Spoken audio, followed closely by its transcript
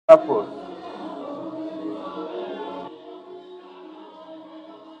Wonderful.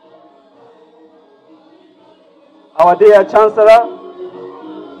 Our dear Chancellor,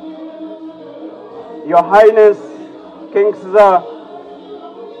 Your Highness King Ceasor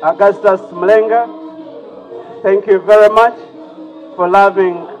Augustus Mlenga, thank you very much for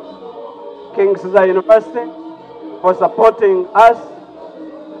loving King Ceasor University, for supporting us,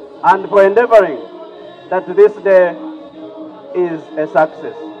 and for endeavoring that this day is a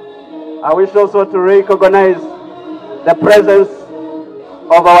success. I wish also to recognize the presence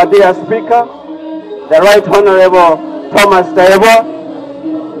of our dear Speaker, the Right Honorable Thomas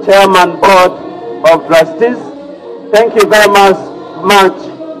Taibo, Chairman Board of Trustees. Thank you very much,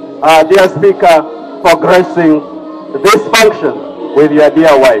 dear Speaker, for gracing this function with your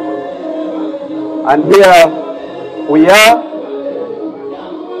dear wife. And here we are.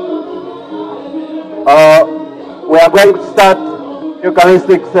 We are going to start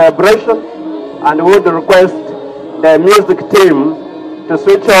Eucharistic celebration, and we would request the music team to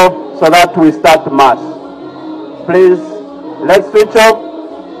switch off so that we start Mass. Please, let's switch off.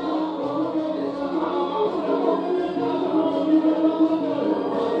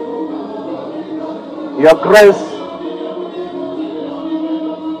 Your Grace,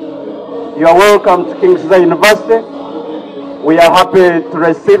 you are welcome to King Ceasor University. We are happy to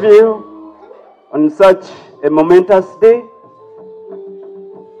receive you on such a momentous day,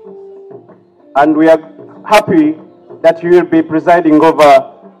 and we are happy that you will be presiding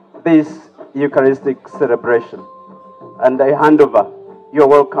over this Eucharistic celebration. And I hand over. You're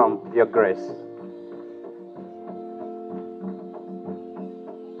welcome, Your Grace.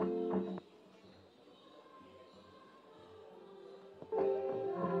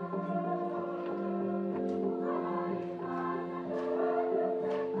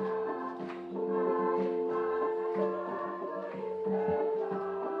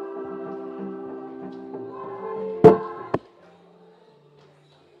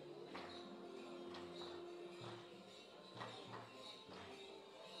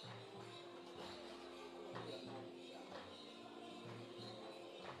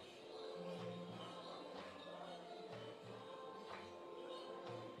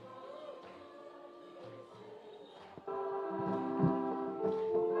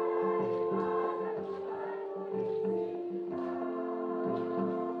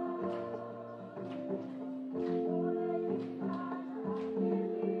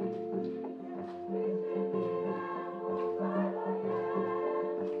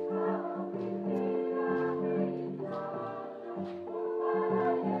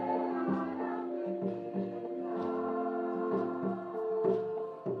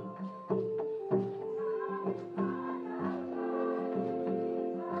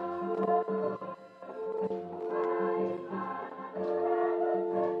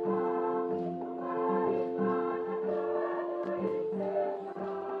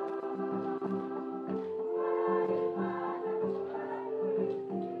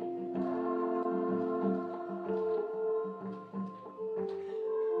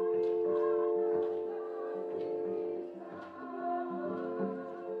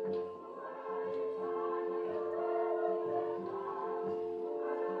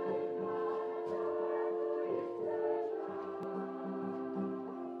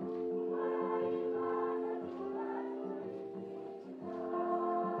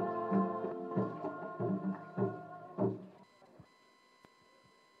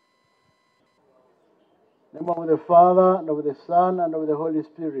 In the name of the Father, and of the Son, and of the Holy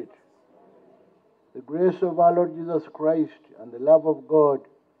Spirit. The grace of our Lord Jesus Christ, and the love of God,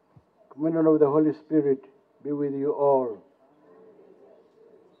 communion of the Holy Spirit, be with you all.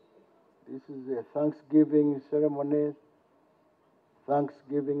 This is a Thanksgiving ceremony,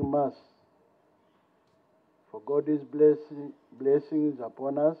 Thanksgiving Mass. For God's blessings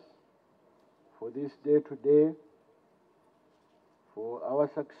upon us, for this day today, for our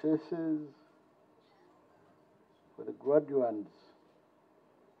successes, for the graduates.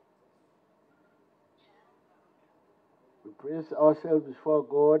 We place ourselves before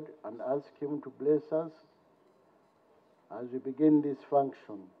God and ask Him to bless us as we begin this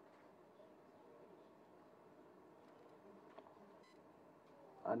function.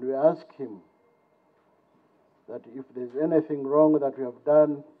 And we ask Him that if there's anything wrong that we have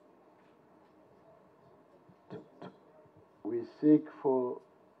done, we seek for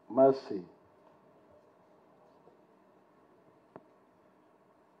mercy.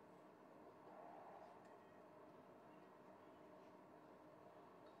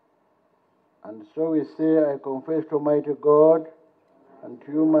 And so we say, I confess to Almighty God and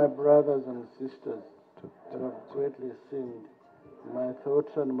to you, my brothers and sisters, that I have greatly sinned my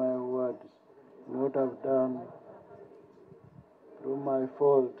thoughts and my words, in what I've done, through my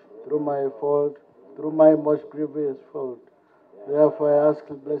fault, through my most grievous fault. Therefore I ask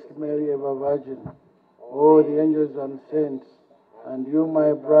the Blessed Mary, ever Virgin, all the angels and saints, and you,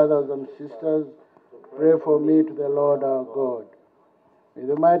 my brothers and sisters, pray for me to the Lord our God. May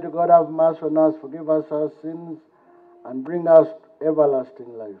the mighty God have mercy on us, forgive us our sins, and bring us to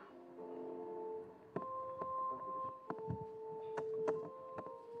everlasting life.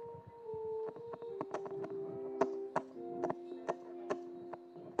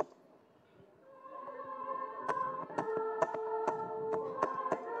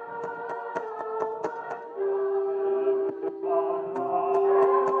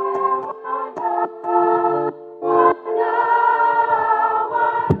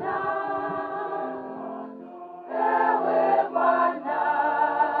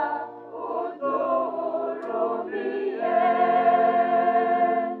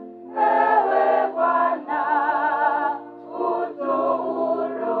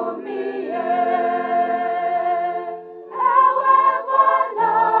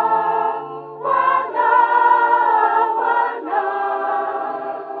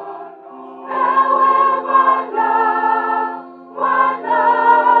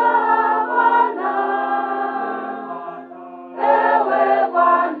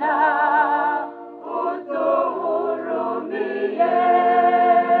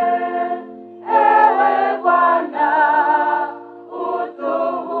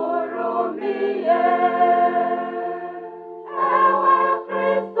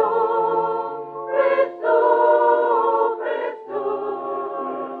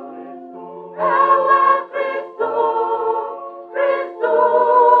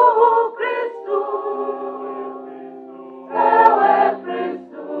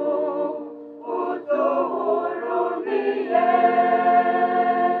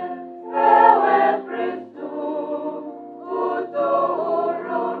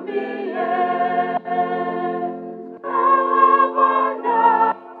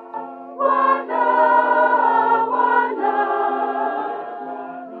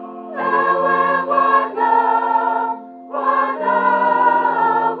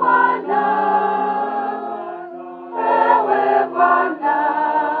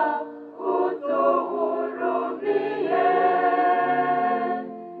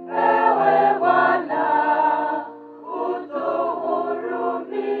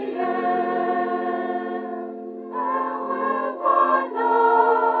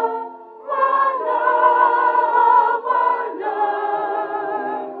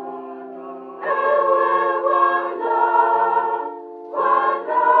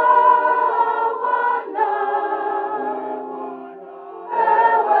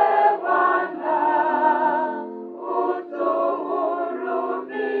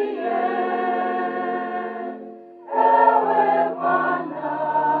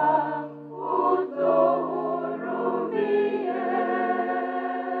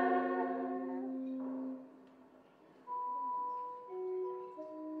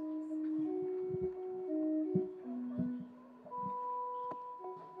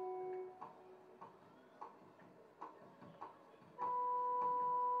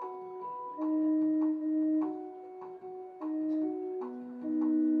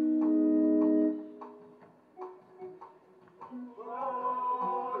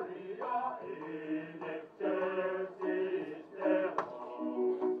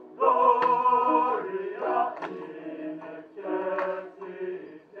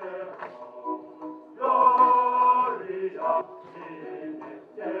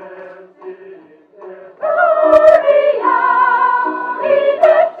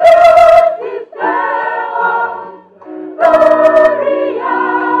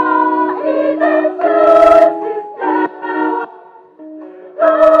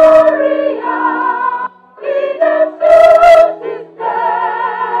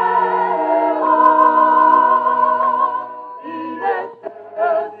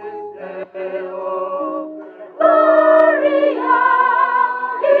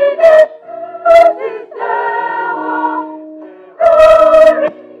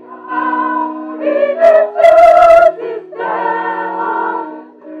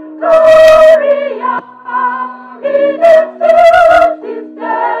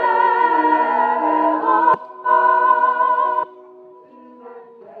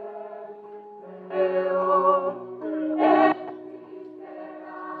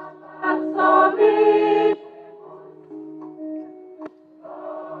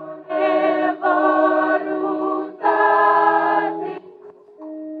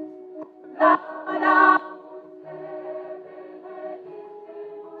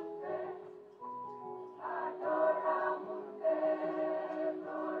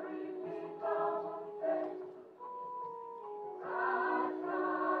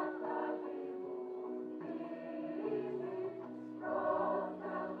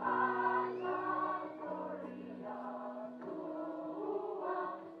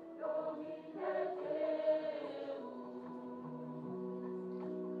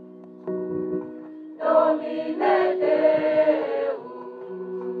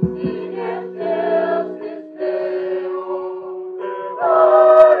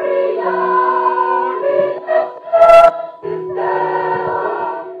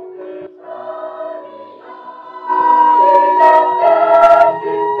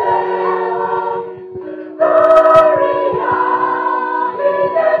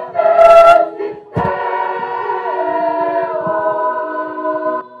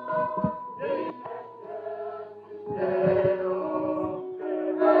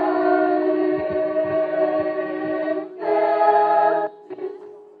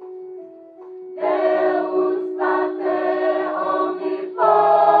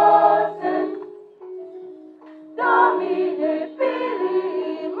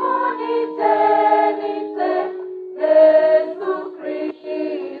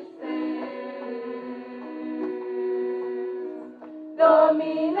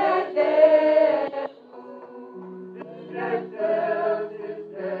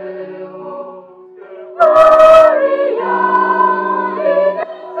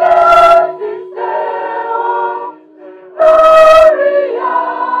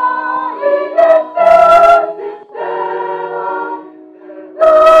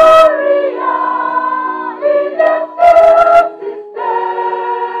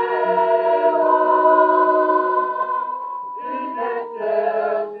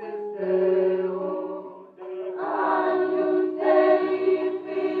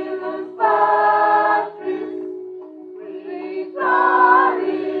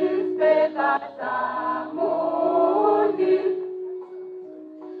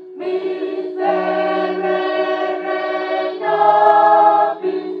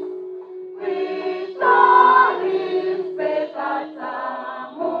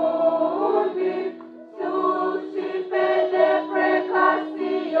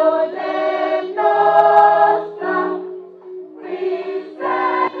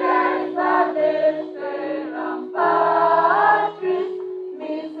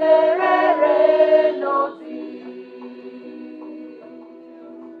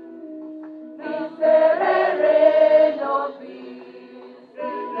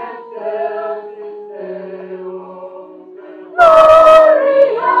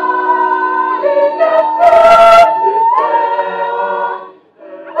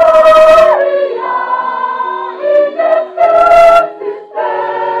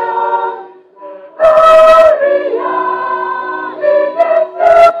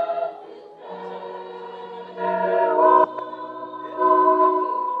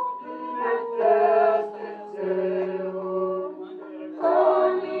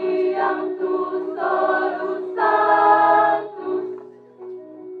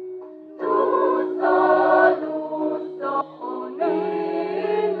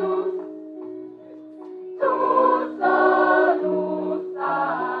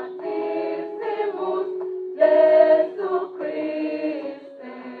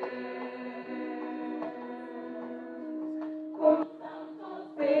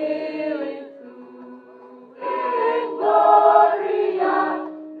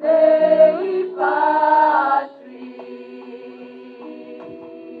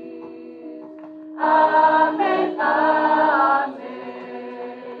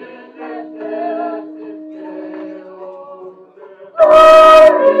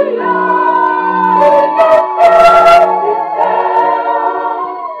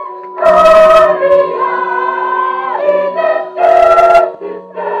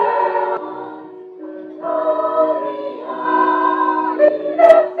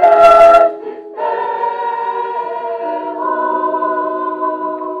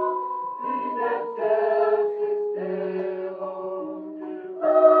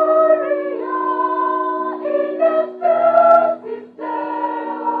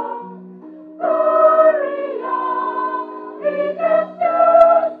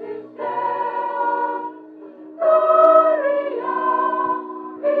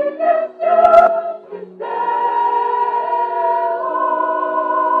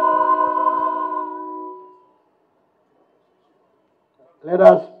 Let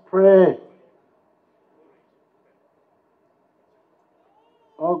us pray.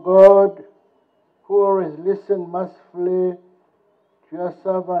 O God, who always listen mercifully to your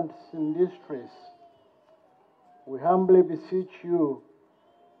servants in distress, we humbly beseech you,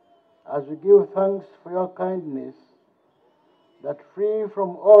 as we give thanks for your kindness, that free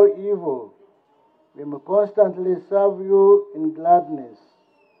from all evil, we may constantly serve you in gladness.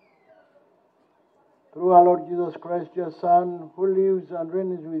 Through our Lord Jesus Christ, your Son, who lives and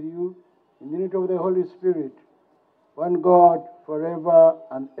reigns with you in the unity of the Holy Spirit, one God, forever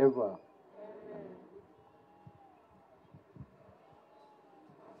and ever.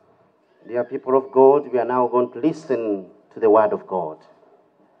 Dear people of God, we are now going to listen to the word of God.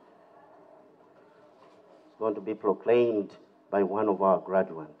 It's going to be proclaimed by one of our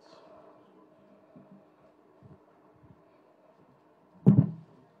graduates.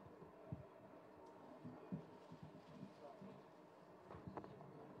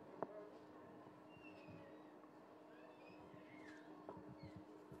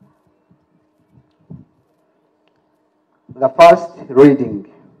 The first reading.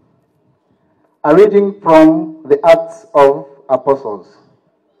 A reading from the Acts of Apostles.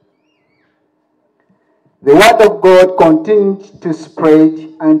 The word of God continued to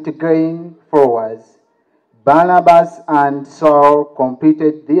spread and to gain followers. Barnabas and Saul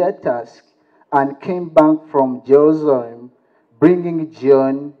completed their task and came back from Jerusalem, bringing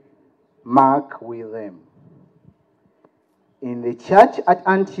John Mark with them. In the church at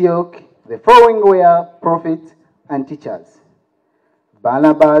Antioch, the following were prophets and teachers: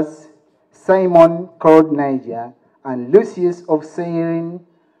 Barnabas, Simon called Niger, and Lucius of Cyrene,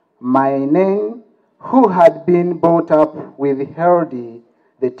 Manaen, who had been brought up with Herod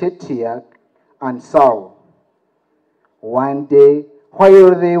the Tetrarch, and Saul. One day,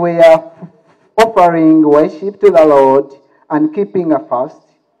 while they were offering worship to the Lord and keeping a fast,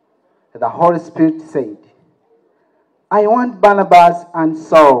 the Holy Spirit said, "I want Barnabas and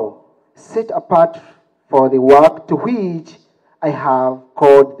Saul set apart for the work to which I have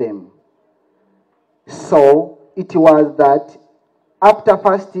called them." So it was that after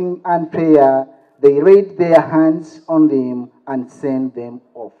fasting and prayer, they laid their hands on them and sent them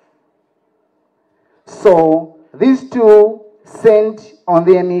off. So these two, sent on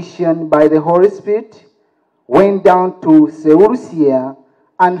their mission by the Holy Spirit, went down to Seleucia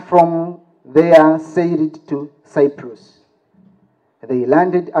and from there sailed to Cyprus. They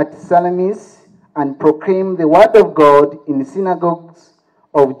landed at Salamis and proclaimed the word of God in synagogues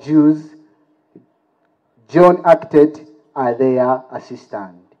of Jews. John acted as their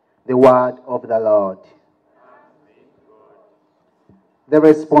assistant. The word of the Lord. The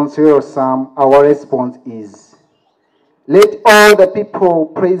responsorial psalm, our response is, "Let all the people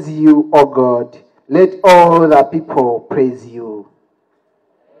praise you, O God. Let all the people praise you."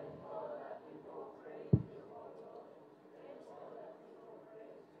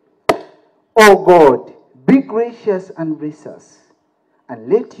 O God, be gracious and bless us, and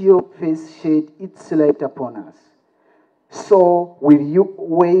let your face shed its light upon us. So will your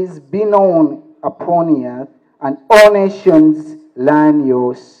ways be known upon the earth, and all nations learn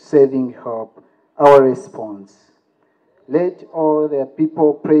your saving help. Our response: let all the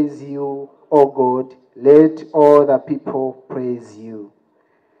people praise you, O God. Let all the people praise you.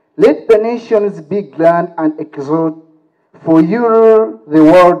 Let the nations be glad and exult, for you rule the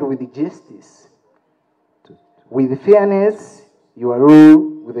world with justice. With fairness, you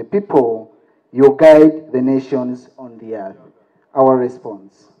rule with the people. You guide the nations on the earth. Our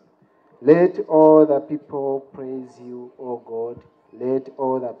response: let all the people praise you, O God. Let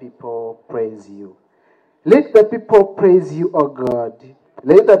all the people praise you. Let the people praise you, O God.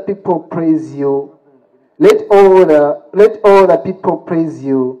 Let the people praise you. Let all the people praise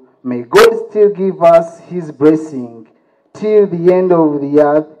you. May God still give us his blessing till the end of the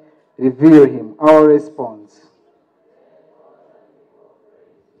earth. Reveal him. Our response: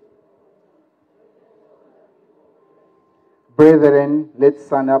 brethren, let's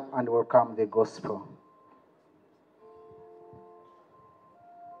stand up and welcome the gospel.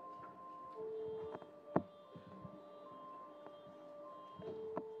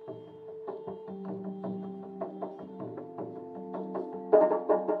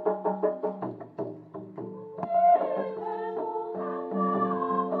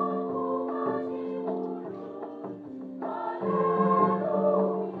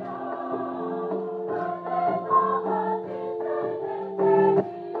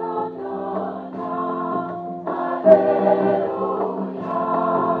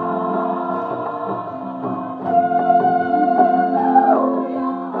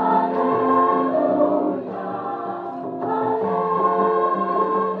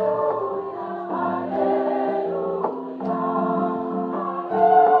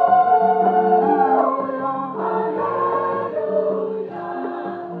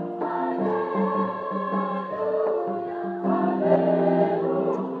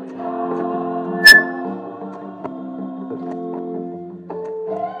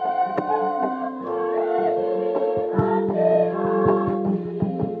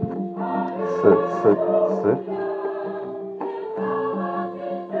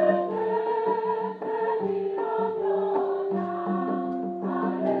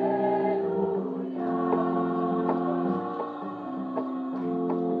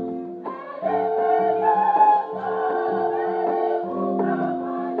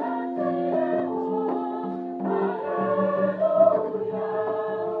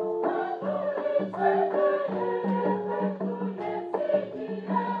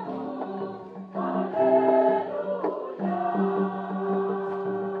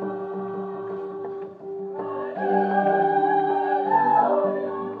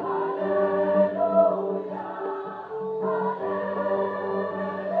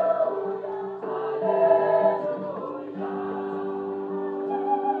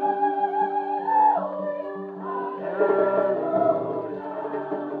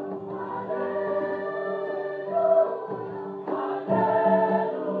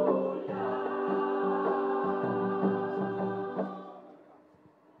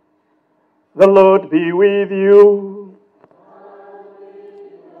 The Lord be with you.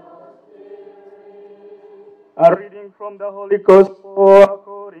 A reading from the Holy Gospel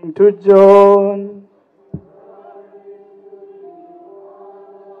according to John.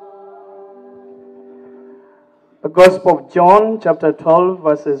 The Gospel of John, chapter 12,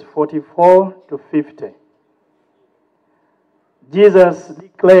 verses 44 to 50. Jesus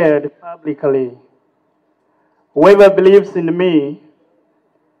declared publicly, "Whoever believes in me,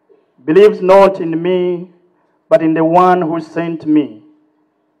 believes not in me, but in the one who sent me.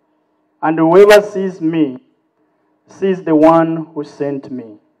 And whoever sees me, sees the one who sent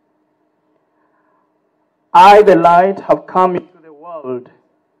me. I, the light, have come into the world,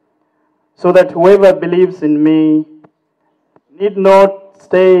 so that whoever believes in me need not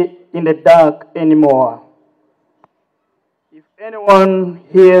stay in the dark anymore. If anyone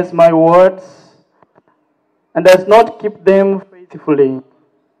hears my words and does not keep them faithfully,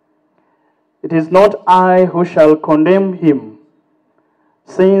 it is not I who shall condemn him,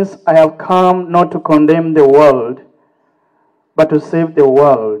 since I have come not to condemn the world, but to save the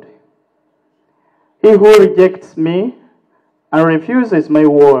world. He who rejects me and refuses my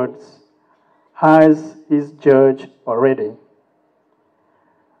words has his judge already.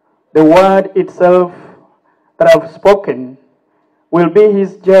 The word itself that I have spoken will be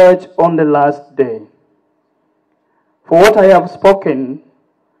his judge on the last day. For what I have spoken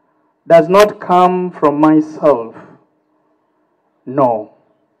does not come from myself. No.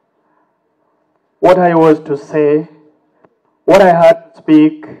 What I was to say, what I had to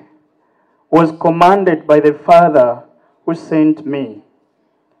speak, was commanded by the Father who sent me.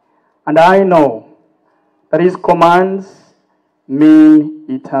 And I know that his commands mean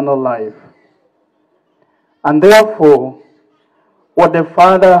eternal life. And therefore, what the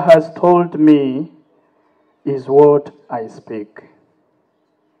Father has told me is what I speak."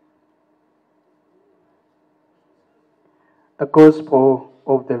 The Gospel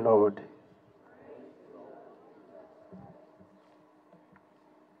of the Lord.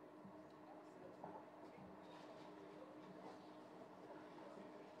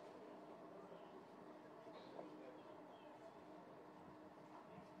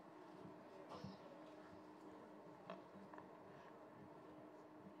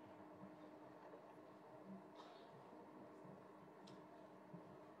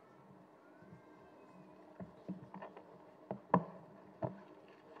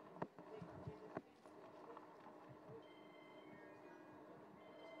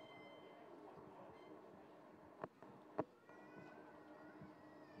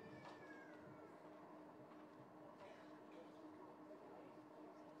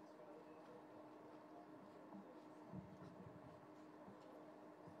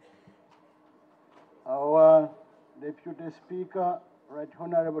 Our Deputy Speaker, Right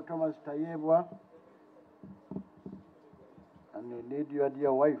Honorable Thomas Tayebwa, and indeed your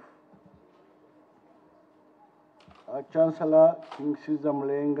dear wife, our Chancellor, King Ceasor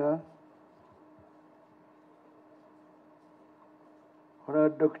Mulenga,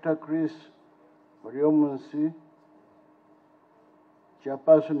 Honorable Dr. Chris Oriomunsi,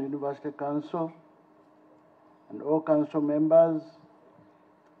 Chairperson, University Council, and all council members,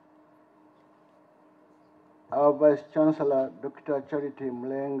 our Vice Chancellor, Dr. Charity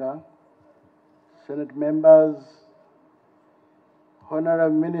Mulenga, Senate members,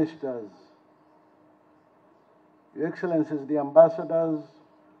 honorable ministers, Your Excellencies, the ambassadors,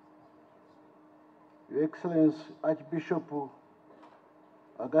 Your Excellency Archbishop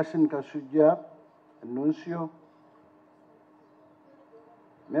Augustine Kasuja, Nuncio,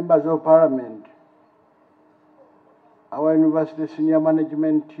 members of Parliament, our university senior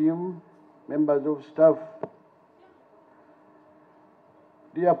management team, members of staff,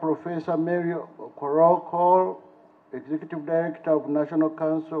 dear Professor Mary Okoroko, Executive Director of National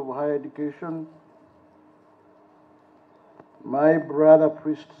Council of Higher Education, my brother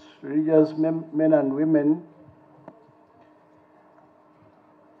priests, religious men and women,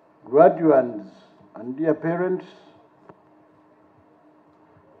 graduates, and dear parents,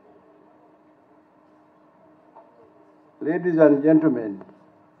 ladies and gentlemen,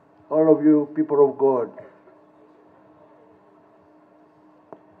 all of you people of God,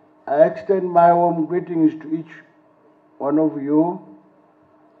 I extend my warm greetings to each one of you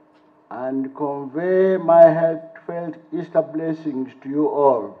and convey my heartfelt Easter blessings to you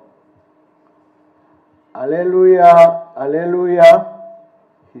all. Alleluia, alleluia,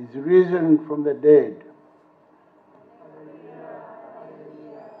 he's risen from the dead.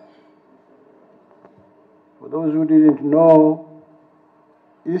 For those who didn't know,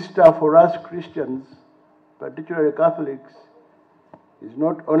 Easter for us Christians, particularly Catholics, is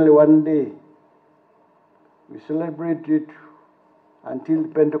not only one day, We celebrate it until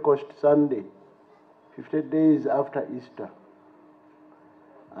Pentecost Sunday, 50 days after Easter.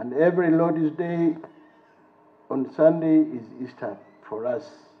 And every Lord's Day on Sunday is Easter for us.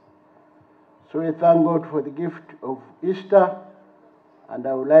 So we thank God for the gift of Easter, and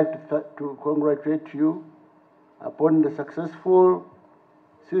I would like to congratulate you upon the successful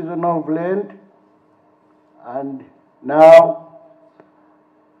season of Lent. And now,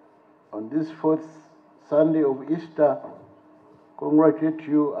 on this fourth Sunday of Easter, congratulate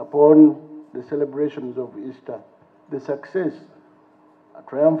you upon the celebrations of Easter, the success, a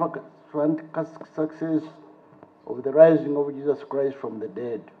triumphant success of the rising of Jesus Christ from the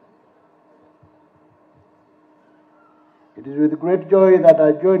dead. It is with great joy that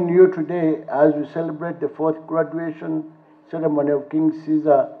I join you today as we celebrate the fourth graduation ceremony of King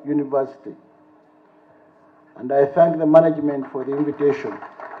Ceasor University. And I thank the management for the invitation.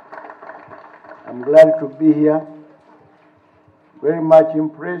 I'm glad to be here, very much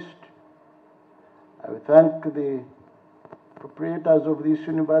impressed. I thank the proprietors of this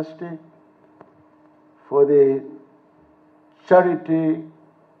university for the charity,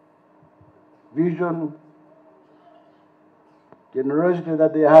 vision, generosity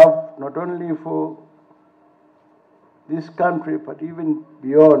that they have, not only for this country, but even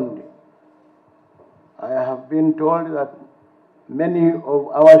beyond. I have been told that many of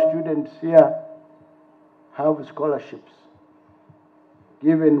our students here have scholarships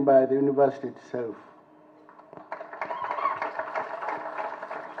given by the university itself.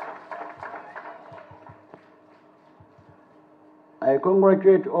 I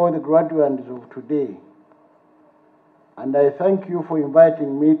congratulate all the graduates of today, and I thank you for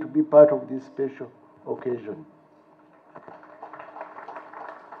inviting me to be part of this special occasion.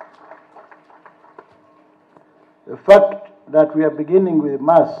 The fact that we are beginning with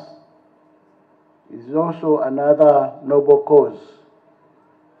Mass is also another noble cause,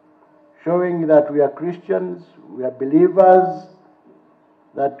 showing that we are Christians, we are believers,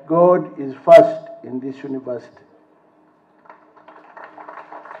 that God is first in this university.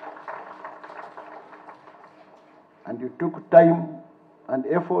 And you took time and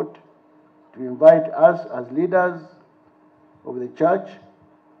effort to invite us as leaders of the church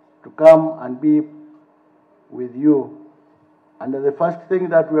to come and be with you. And the first thing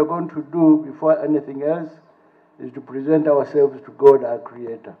that we are going to do before anything else is to present ourselves to God, our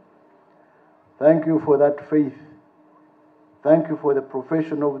Creator. Thank you for that faith. Thank you for the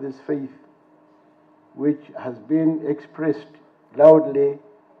profession of this faith, which has been expressed loudly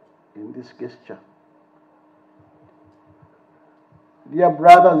in this gesture. Dear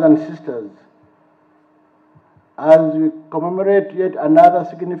brothers and sisters, as we commemorate yet another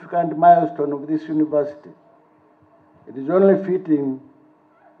significant milestone of this university, it is only fitting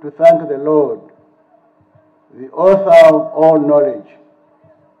to thank the Lord, the author of all knowledge,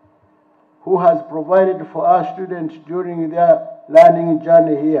 who has provided for our students during their learning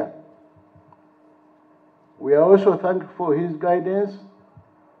journey here. We are also thankful for his guidance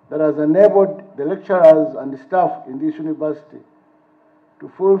that has enabled the lecturers and staff in this university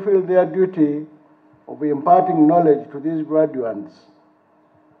to fulfill their duty of imparting knowledge to these graduates.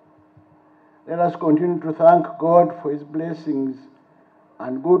 Let us continue to thank God for his blessings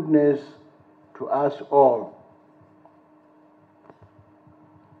and goodness to us all.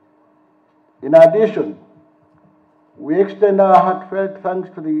 In addition, we extend our heartfelt thanks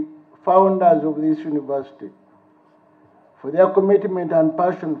to the founders of this university for their commitment and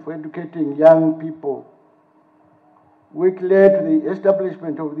passion for educating young people, which led to the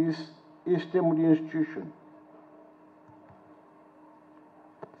establishment of this esteemed institution.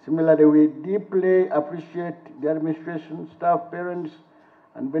 Similarly, we deeply appreciate the administration, staff, parents,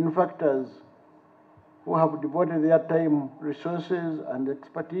 and benefactors who have devoted their time, resources, and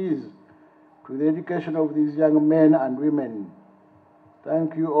expertise to the education of these young men and women.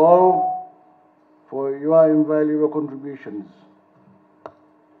 Thank you all for your invaluable contributions.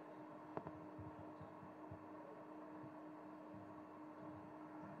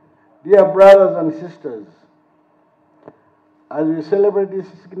 Dear brothers and sisters, as we celebrate this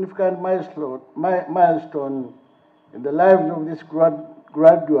significant milestone in the lives of these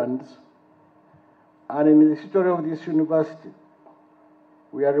graduates and in the history of this university,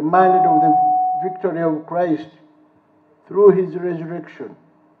 we are reminded of the victory of Christ through his resurrection,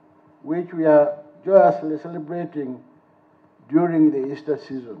 which we are joyously celebrating during the Easter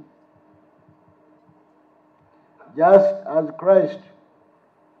season. Just as Christ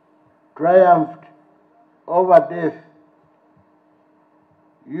triumphed over death,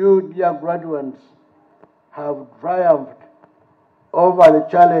 you, dear graduates, have triumphed over the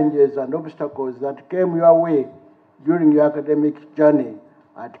challenges and obstacles that came your way during your academic journey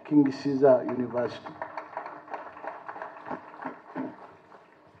at King Ceasor University.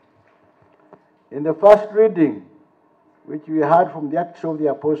 In the first reading, which we heard from the Acts of the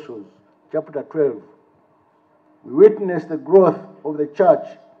Apostles, chapter 12, we witnessed the growth of the church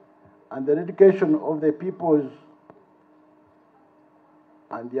and the dedication of the peoples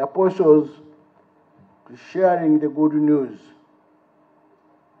and the apostles to sharing the good news.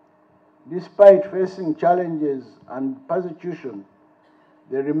 Despite facing challenges and persecution,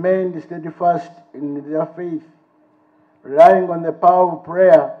 they remained steadfast in their faith, relying on the power of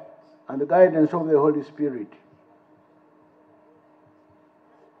prayer and the guidance of the Holy Spirit.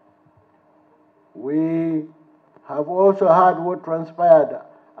 We have also heard what transpired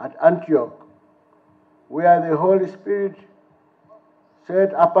at Antioch, where the Holy Spirit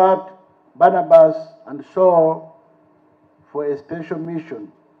set apart Barnabas and Saul for a special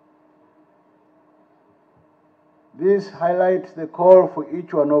mission. This highlights the call for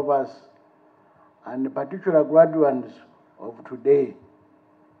each one of us, and in particular graduates of today.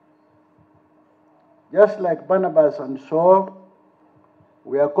 Just like Barnabas and Saul,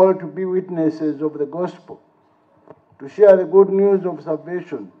 we are called to be witnesses of the gospel, to share the good news of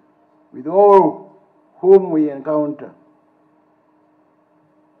salvation with all whom we encounter.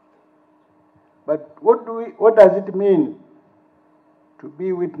 But what does it mean to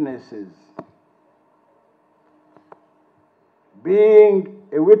be witnesses? Being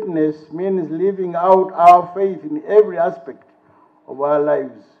a witness means living out our faith in every aspect of our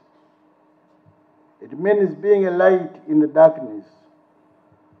lives. It means being a light in the darkness,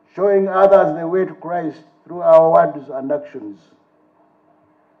 showing others the way to Christ through our words and actions.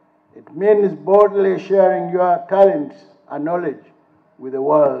 It means boldly sharing your talents and knowledge with the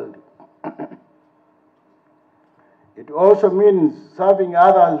world. It also means serving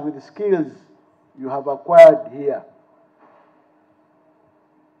others with the skills you have acquired here.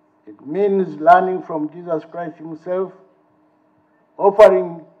 It means learning from Jesus Christ himself,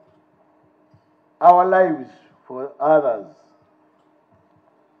 offering our lives for others.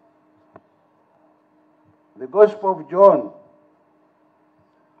 The Gospel of John,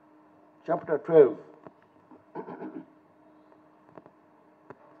 chapter 12.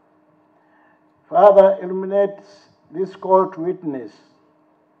 Further illuminates this call to witness.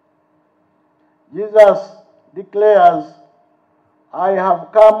 Jesus declares, "I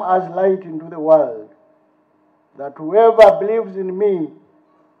have come as light into the world, that whoever believes in me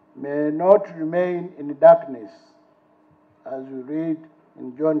may not remain in darkness," as we read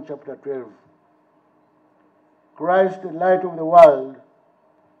in John chapter 12. Christ, the light of the world,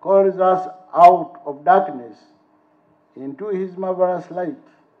 calls us out of darkness into his marvelous light.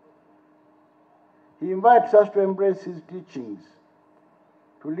 He invites us to embrace his teachings,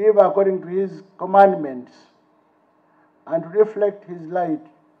 to live according to his commandments, and to reflect his light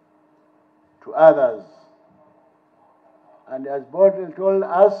to others. And as boldly told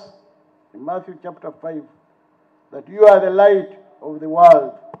us in Matthew chapter 5, that you are the light of the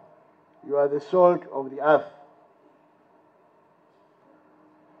world, you are the salt of the earth.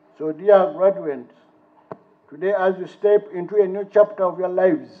 So dear graduates, today as you step into a new chapter of your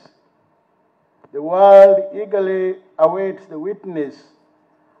lives, the world eagerly awaits the witness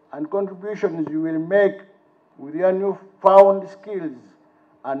and contributions you will make with your newfound skills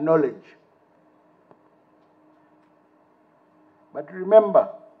and knowledge. But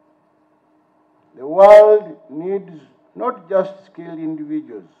remember, the world needs not just skilled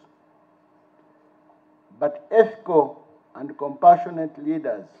individuals, but ethical and compassionate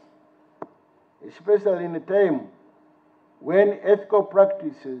leaders, especially in a time when ethical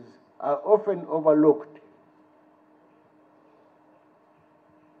practices are often overlooked.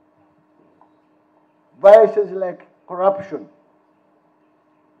 Vices like corruption,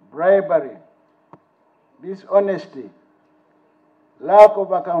 bribery, dishonesty, lack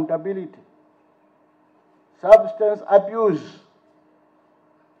of accountability, substance abuse,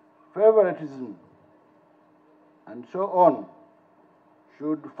 favoritism, and so on,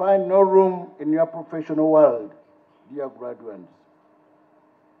 should find no room in your professional world, dear graduates.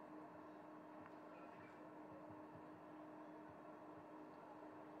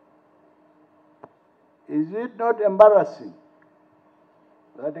 Is it not embarrassing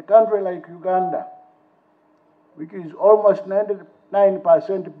that a country like Uganda, which is almost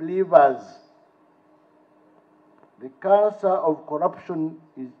 99% believers, the cancer of corruption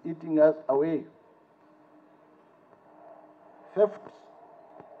is eating us away? Theft,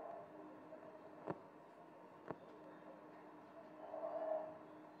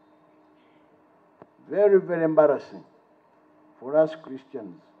 very, very embarrassing for us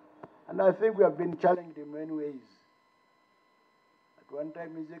Christians. And I think we have been challenged in many ways. At one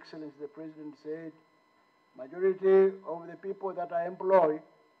time, His Excellency the President said, majority of the people that I employ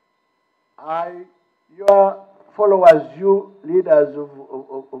are your followers, you leaders of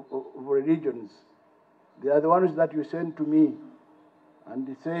religions. They are the ones that you send to me. And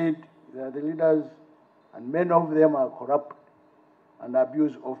he said they are the leaders, and many of them are corrupt and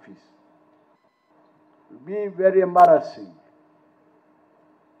abuse office. It will be very embarrassing.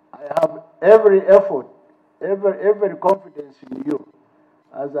 I have every effort, every confidence in you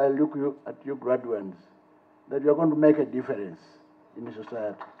as I look at you graduates, that you are going to make a difference in the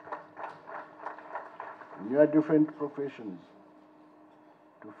society, in your different professions.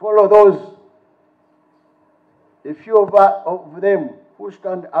 To follow those, a few of them who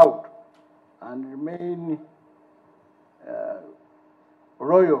stand out and remain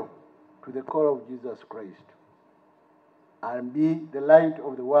loyal to the call of Jesus Christ, and be the light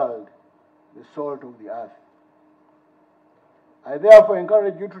of the world, the salt of the earth. I therefore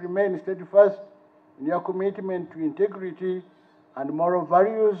encourage you to remain steadfast in your commitment to integrity and moral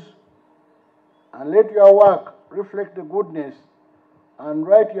values, and let your work reflect the goodness and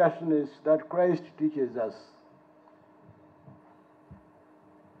righteousness that Christ teaches us.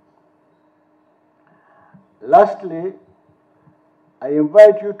 Lastly, I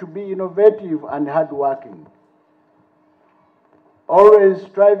invite you to be innovative and hardworking, always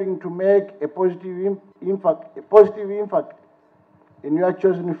striving to make a positive impact in your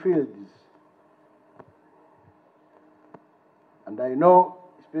chosen fields. And I know,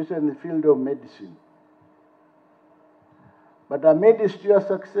 especially in the field of medicine. But amidst your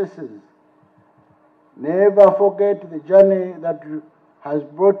successes, never forget the journey that has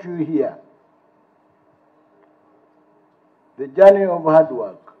brought you here. The journey of hard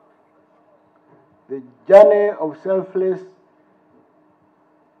work, the journey of selfless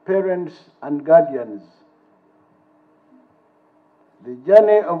parents and guardians, the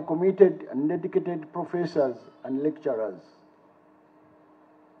journey of committed and dedicated professors and lecturers,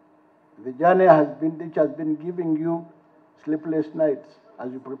 the journey which has been giving you sleepless nights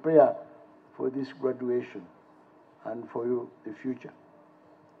as you prepare for this graduation and for the future.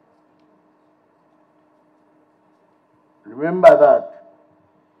 Remember that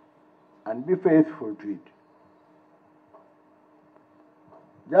and be faithful to it.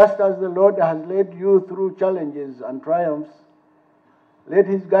 Just as the Lord has led you through challenges and triumphs, let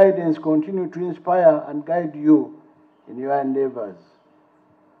His guidance continue to inspire and guide you in your endeavors.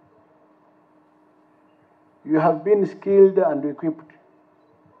 You have been skilled and equipped.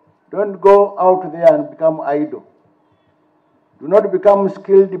 Don't go out there and become idle. Do not become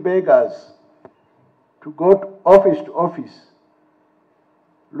skilled beggars to go office to office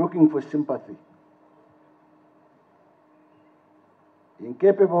looking for sympathy.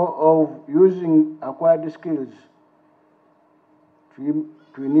 Incapable of using acquired skills to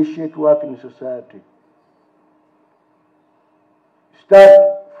initiate work in society. Start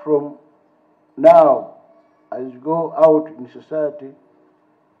from now as you go out in society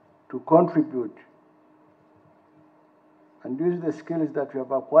to contribute and use the skills that you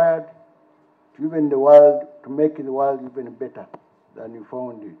have acquired to even the world, to make the world even better than you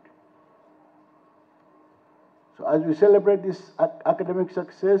found it. So as we celebrate this academic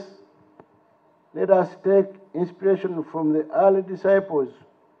success, let us take inspiration from the early disciples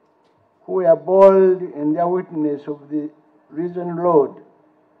who were bold in their witness of the risen Lord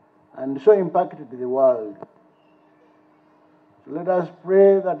and so impacted the world. So let us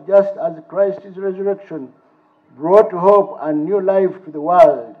pray that just as Christ's resurrection brought hope and new life to the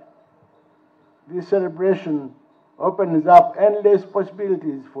world, this celebration opens up endless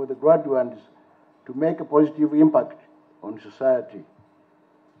possibilities for the graduates to make a positive impact on society.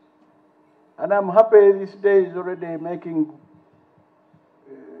 And I'm happy this day is already making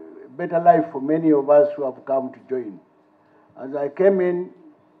a better life for many of us who have come to join. As I came in,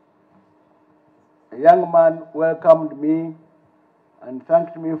 a young man welcomed me and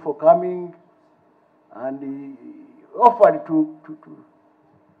thanked me for coming, and he offered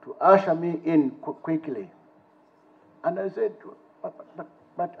to usher me in quickly. And I said,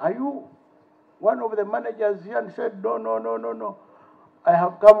 but are you one of the managers here? And he said, no. I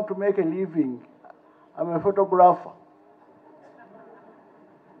have come to make a living. I'm a photographer.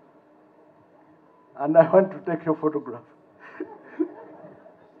 And I want to take your photograph.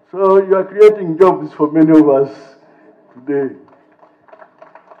 So you are creating jobs for many of us today.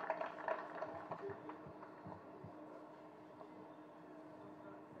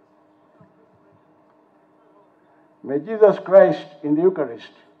 May Jesus Christ in the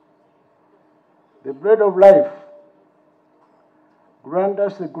Eucharist, the bread of life, grant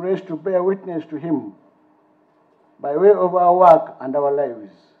us the grace to bear witness to him by way of our work and our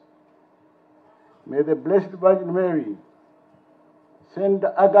lives. May the Blessed Virgin Mary, Saint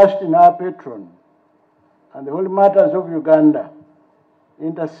Augustine, our patron, and the Holy Martyrs of Uganda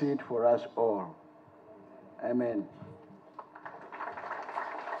intercede for us all. Amen.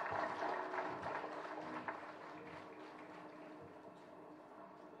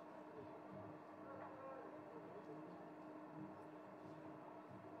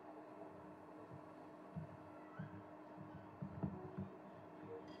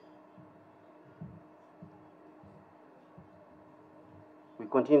 We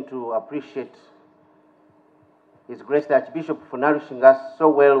continue to appreciate His Grace the Archbishop for nourishing us so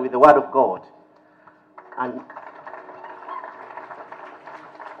well with the Word of God. And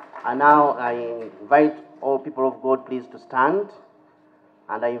now I invite all people of God please to stand,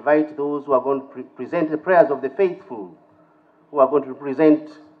 and I invite those who are going to present the prayers of the faithful, who are going to represent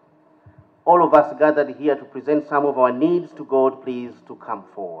all of us gathered here to present some of our needs to God, please to come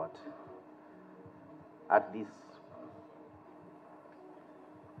forward at this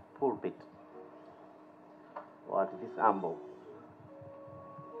pulpit or at this ambo.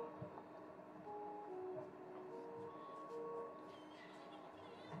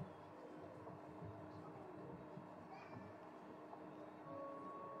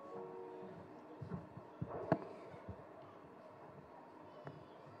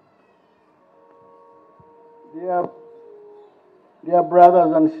 Dear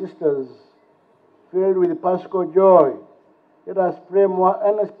brothers and sisters, filled with Paschal joy, let us pray more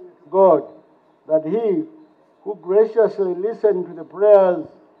earnestly to God that He, who graciously listened to the prayers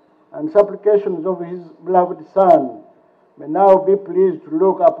and supplications of His beloved Son, may now be pleased to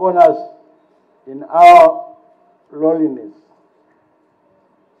look upon us in our lowliness.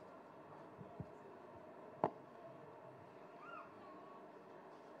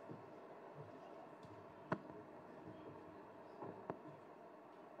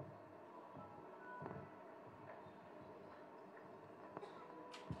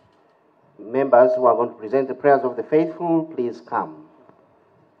 Members who are going to present the prayers of the faithful, please come.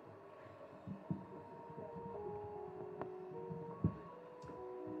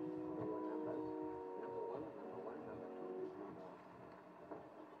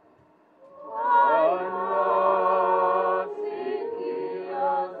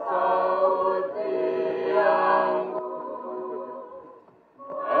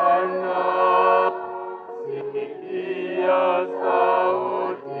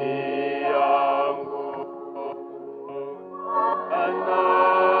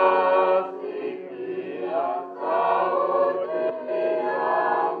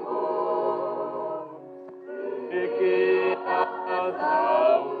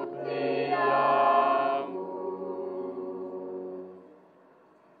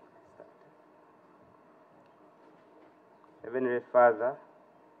 Heavenly Father,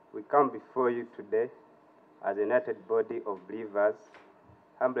 we come before you today as a united body of believers,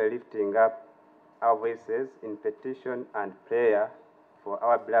 humbly lifting up our voices in petition and prayer for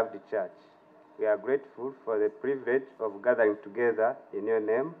our beloved church. We are grateful for the privilege of gathering together in your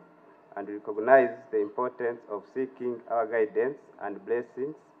name and recognize the importance of seeking our guidance and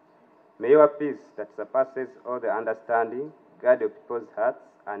blessings. May your peace that surpasses all the understanding guide your people's hearts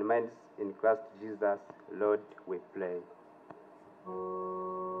and minds in Christ Jesus, Lord, we pray.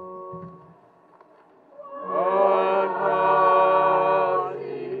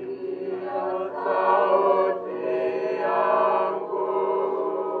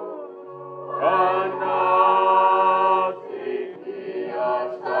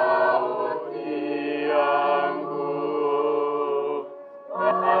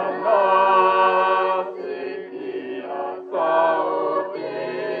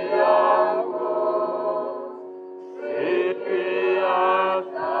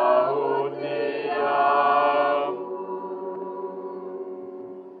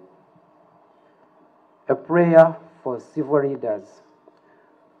 A prayer for civil leaders.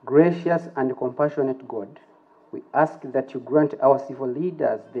 Gracious and compassionate God, we ask that you grant our civil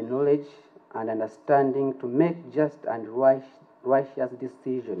leaders the knowledge and understanding to make just and righteous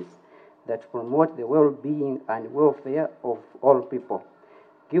decisions that promote the well-being and welfare of all people.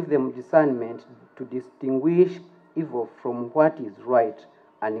 Give them discernment to distinguish evil from what is right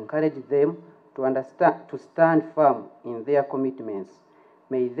and encourage them to stand firm in their commitments.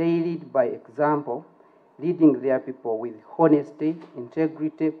 May they lead by example, leading their people with honesty,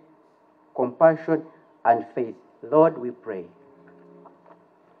 integrity, compassion, and faith. Lord, we pray.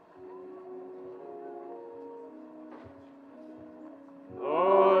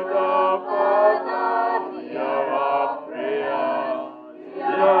 Lord our Father, hear our prayer.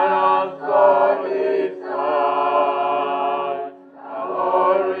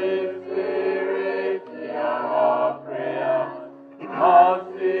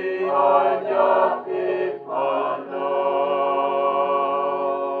 mercy on your people, Lord.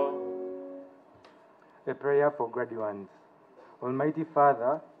 A prayer for graduates. Almighty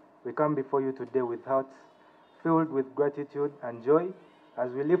Father, we come before you today with hearts filled with gratitude and joy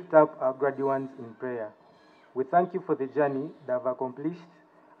as we lift up our graduates in prayer. We thank you for the journey they have accomplished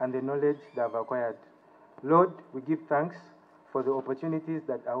and the knowledge they have acquired. Lord, we give thanks for the opportunities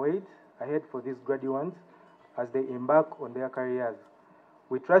that await ahead for these graduates as they embark on their careers.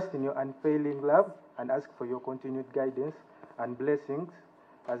 We trust in your unfailing love and ask for your continued guidance and blessings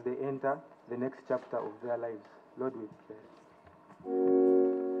as they enter the next chapter of their lives. Lord, we pray.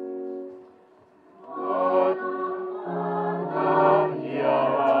 Lord, hear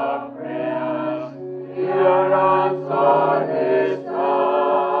our prayers. Hear us on this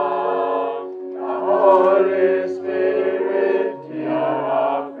earth. The Holy Spirit, hear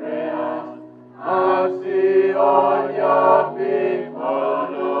our prayers. Mercy on your people,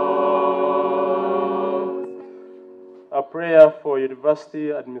 Lord. A prayer for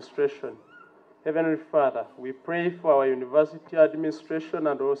university administration. Heavenly Father, we pray for our university administration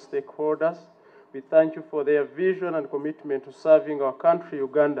and all stakeholders. We thank you for their vision and commitment to serving our country,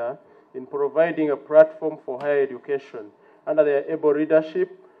 Uganda, in providing a platform for higher education. Under their able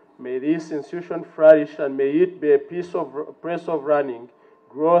leadership, may this institution flourish and may it be a place of learning,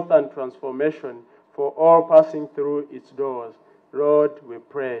 growth, and transformation for all passing through its doors. Lord, we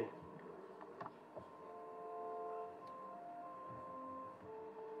pray.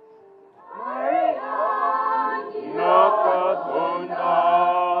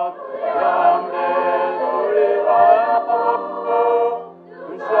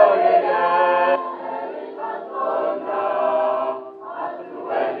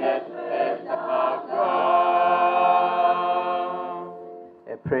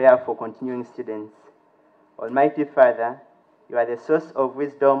 A prayer for continuing students. Almighty Father, you are the source of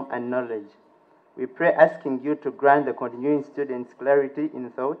wisdom and knowledge. We pray asking you to grant the continuing students clarity in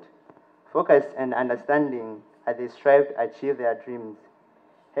thought, focus, and understanding as they strive to achieve their dreams.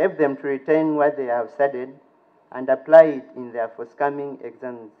 Help them to retain what they have studied and apply it in their forthcoming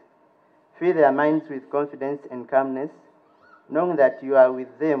exams. Fill their minds with confidence and calmness, knowing that you are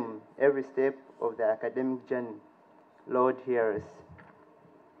with them every step of their academic journey. Lord, hear us.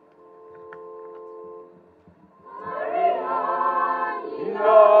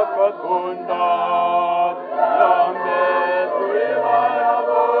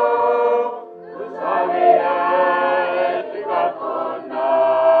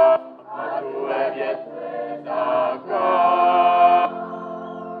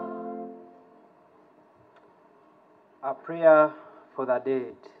 A prayer for the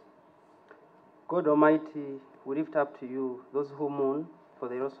dead. God Almighty, we lift up to you those who mourn for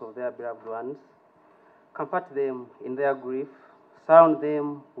the loss of their beloved ones. Comfort them in their grief. Surround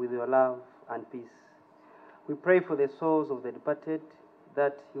them with your love and peace. We pray for the souls of the departed,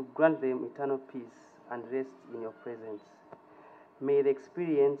 that you grant them eternal peace and rest in your presence. May they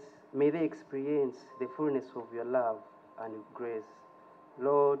experience the fullness of your love and grace.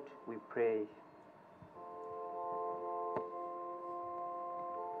 Lord, we pray.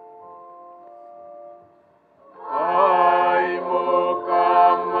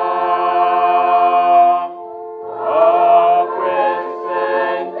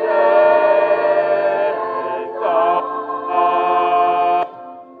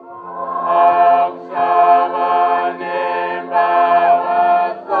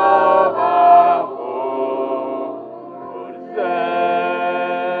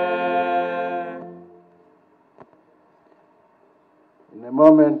 In a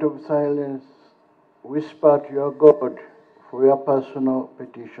moment of silence, whisper to your God for your personal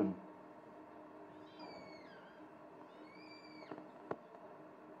petition.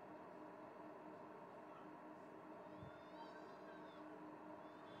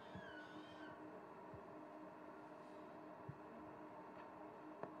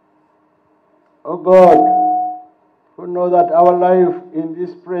 O God, who know that our life in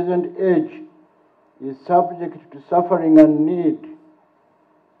this present age is subject to suffering and need,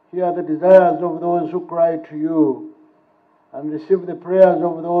 hear the desires of those who cry to you and receive the prayers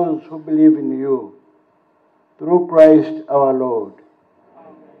of those who believe in you. Through Christ our Lord.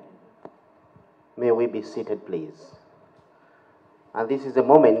 May we be seated, please. And this is a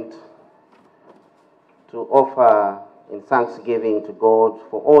moment to offer in thanksgiving to God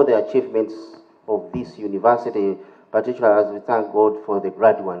for all the achievements of this university, particularly as we thank God for the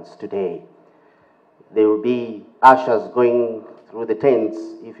graduates today. There will be ushers going through the tents.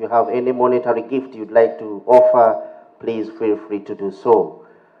 If you have any monetary gift you'd like to offer, please feel free to do so.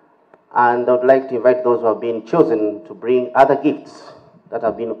 And I would like to invite those who have been chosen to bring other gifts that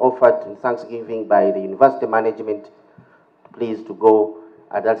have been offered in Thanksgiving by the university management, please to go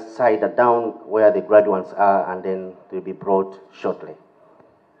at that side down where the graduates are, and then they'll be brought shortly.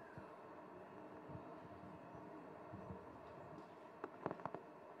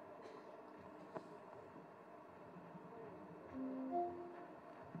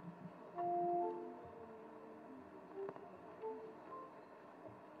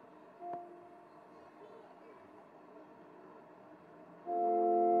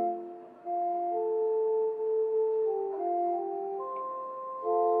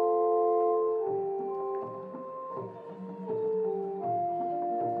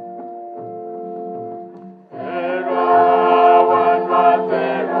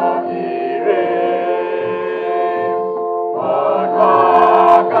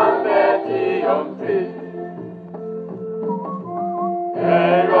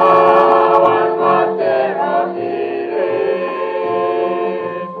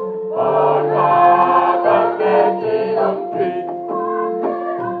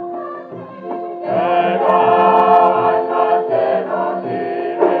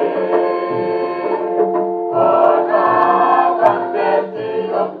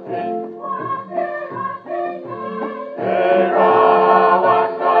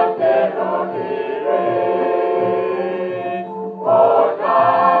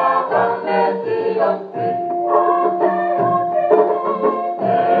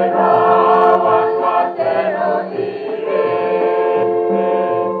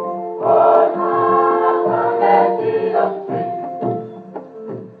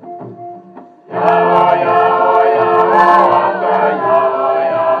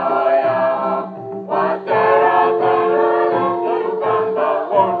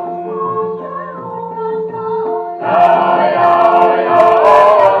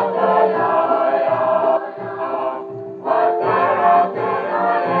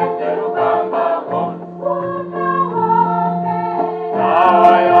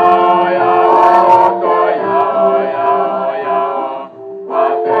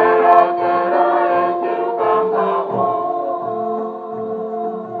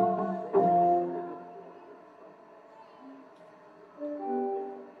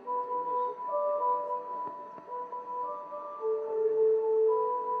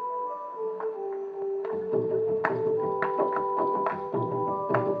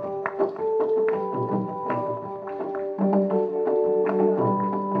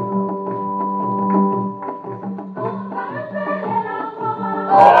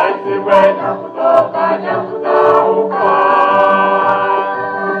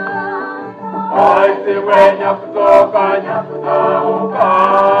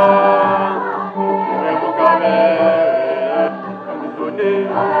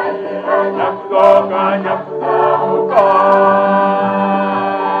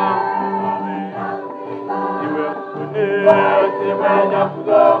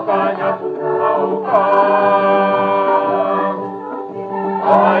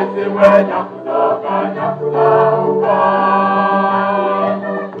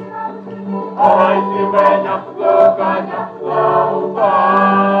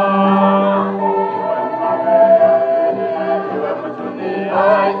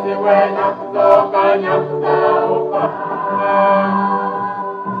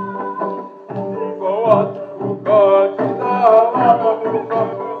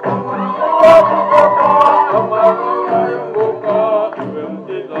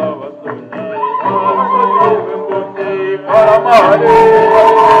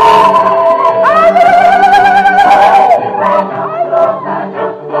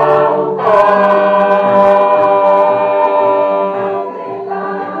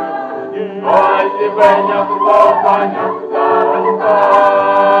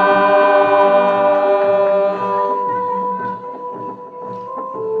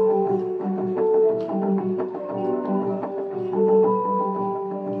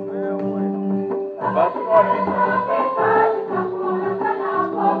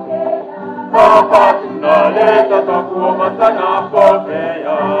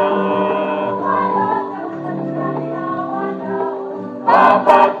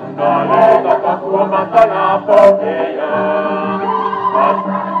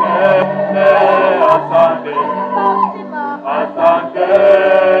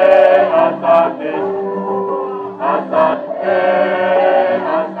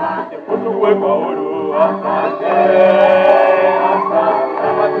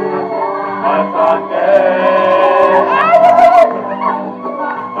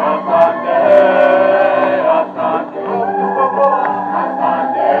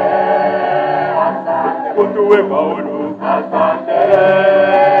 Asante,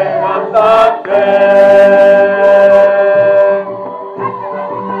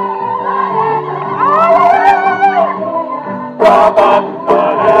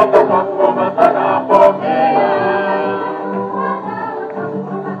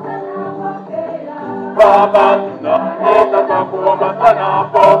 Baba tunaleta twakuomba sana,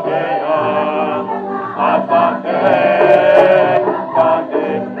 pokea. Asante, asante,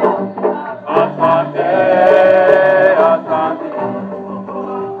 asante, asante,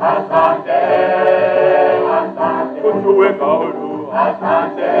 asante, asante, kutuweka huru.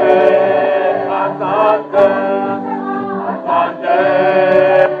 Asante, asante, asante, asante,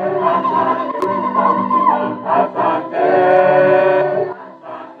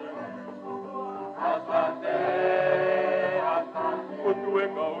 asante,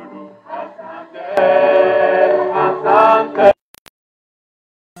 kutuweka huru. Asante, asante.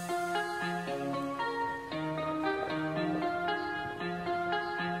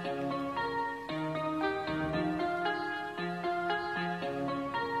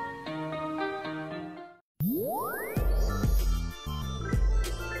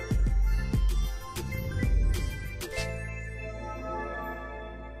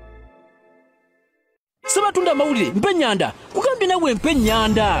 Sabatunda mawulire mpenyanda kugambye nawe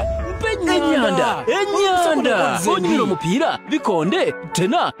mpenyanda enyanda onyira omupiira bikonde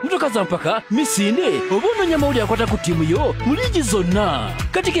tena motoka za mpaka misinde obunonya mawulire akwata ku ttiimu yo mu liigi zonna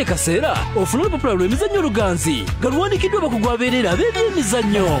kati ke kaseera ofuna olupapula lw'emizannyo oluganzi nga luwandikiddwa bakugwa abeerera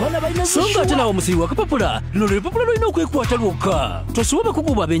ab'ebyemizannyo so nga ate nawe omusibi wakapapula luno lwe lupapula lulina okwekwata lwokka tosobola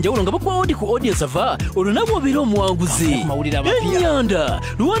bakugu ab'enjawulo nga bakuwa odi ku audience ava olwo nabwe obeera omuwanguzi ennyanda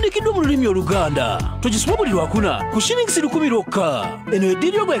luwandikiddwa mu lulimi oluganda togisoma buli lwakuna ku shillings 10 lwokka eno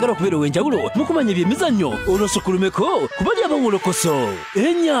eddiiri ogwayagala okubeera ow'enjawulo mu kumanya ebyemizannyo olwosokulumeko kuba ly'abawolokoso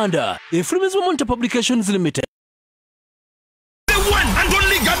ennyanda efulumizibwa Monte Publications Limited.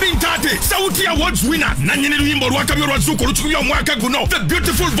 Sauti Awards winner nanyene luyimbo lwakabyo lwazuuko olukikubya omwaka guno, the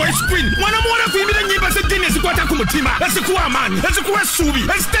beautiful voice queen mwana muwala kuyimbira ennyimba z'eddiini ezikwata ku mutima, ezikuwa amaanyi, ezikuwa essuubi,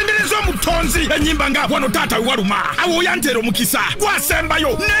 ezitendereza omutonzi, ennyimba nga wano taata we waluma awo yanteera omukisa gwasembayo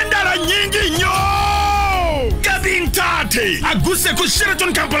n'endala nnyingi nnyo. Kabintate aguse ku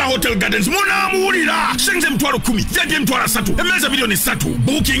Sheraton Kampala Hotel Gardens munamuwulira shenze emitwalo 10 yadde emitwalo 3 emmeeza milioni 3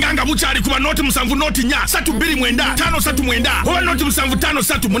 bookinga nga mukyali kuba noti 7 noti 4 329 539 oba noti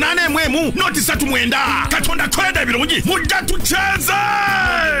 753 8 noti 39 katonda twenda ebirungi mujja tucheze.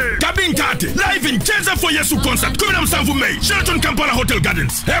 Kabintate live in Cheza for Yesu concert 17 May Sheraton Kampala Hotel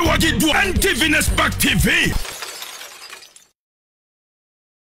Gardens ewagiddwa NTV ne Spark TV.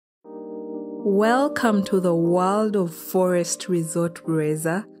 Welcome to the world of Forest Resort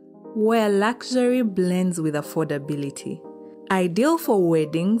Reza, where luxury blends with affordability. Ideal for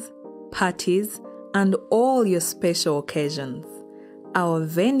weddings, parties, and all your special occasions. Our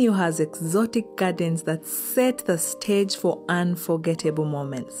venue has exotic gardens that set the stage for unforgettable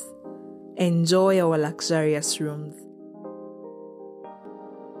moments. Enjoy our luxurious rooms.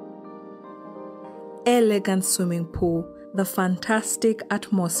 Elegant swimming pool, the fantastic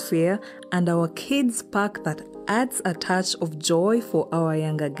atmosphere, and our kids park that adds a touch of joy for our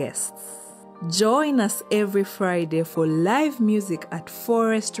younger guests. Join us every Friday for live music at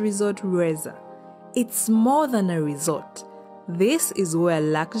Forest Resort Reza. It's more than a resort. This is where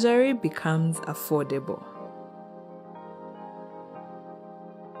luxury becomes affordable.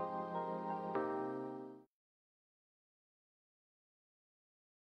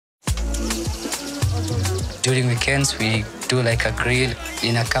 During weekends, we do like a grill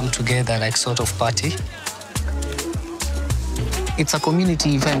in a come together, like sort of party. It's a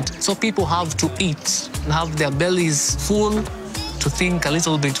community event, so people have to eat and have their bellies full to think a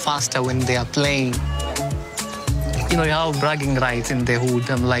little bit faster when they are playing. You know, you have bragging rights in the hood.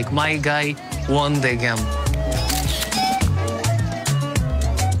 I'm like, my guy won the game.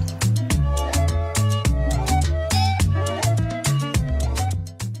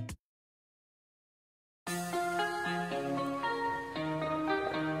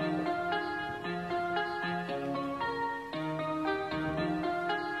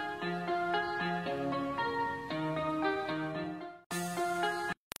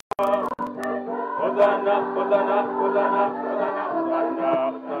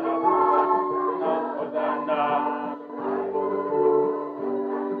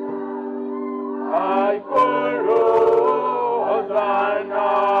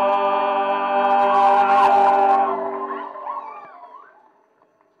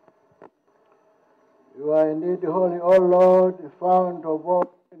 You are indeed holy, O Lord, the fount of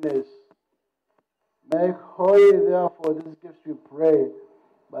all goodness. Make holy, therefore, these gifts, we pray,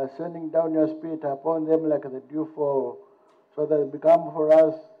 by sending down your Spirit upon them like the dewfall, so that they become for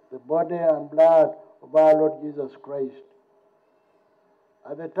us the body and blood of our Lord Jesus Christ.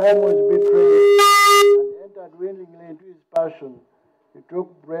 At the time he was betrayed and entered willingly into his passion, he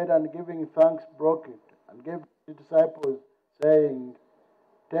took bread and giving thanks broke it and gave it to his disciples, saying,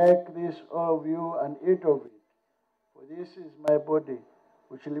 Take this, all of you, and eat of it. For this is my body,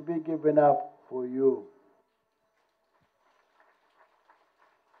 which will be given up for you.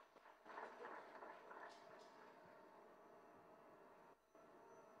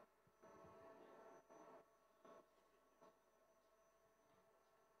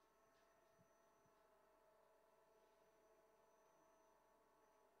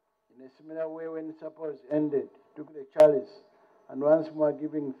 In a similar way, when supper was ended, he took the chalice, and once more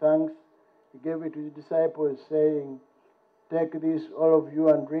giving thanks, he gave it to his disciples, saying, "Take this, all of you,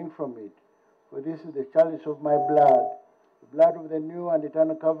 and drink from it, for this is the chalice of my blood, the blood of the new and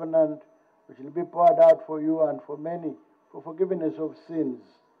eternal covenant, which will be poured out for you and for many for forgiveness of sins.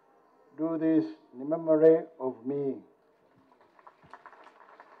 Do this in memory of me."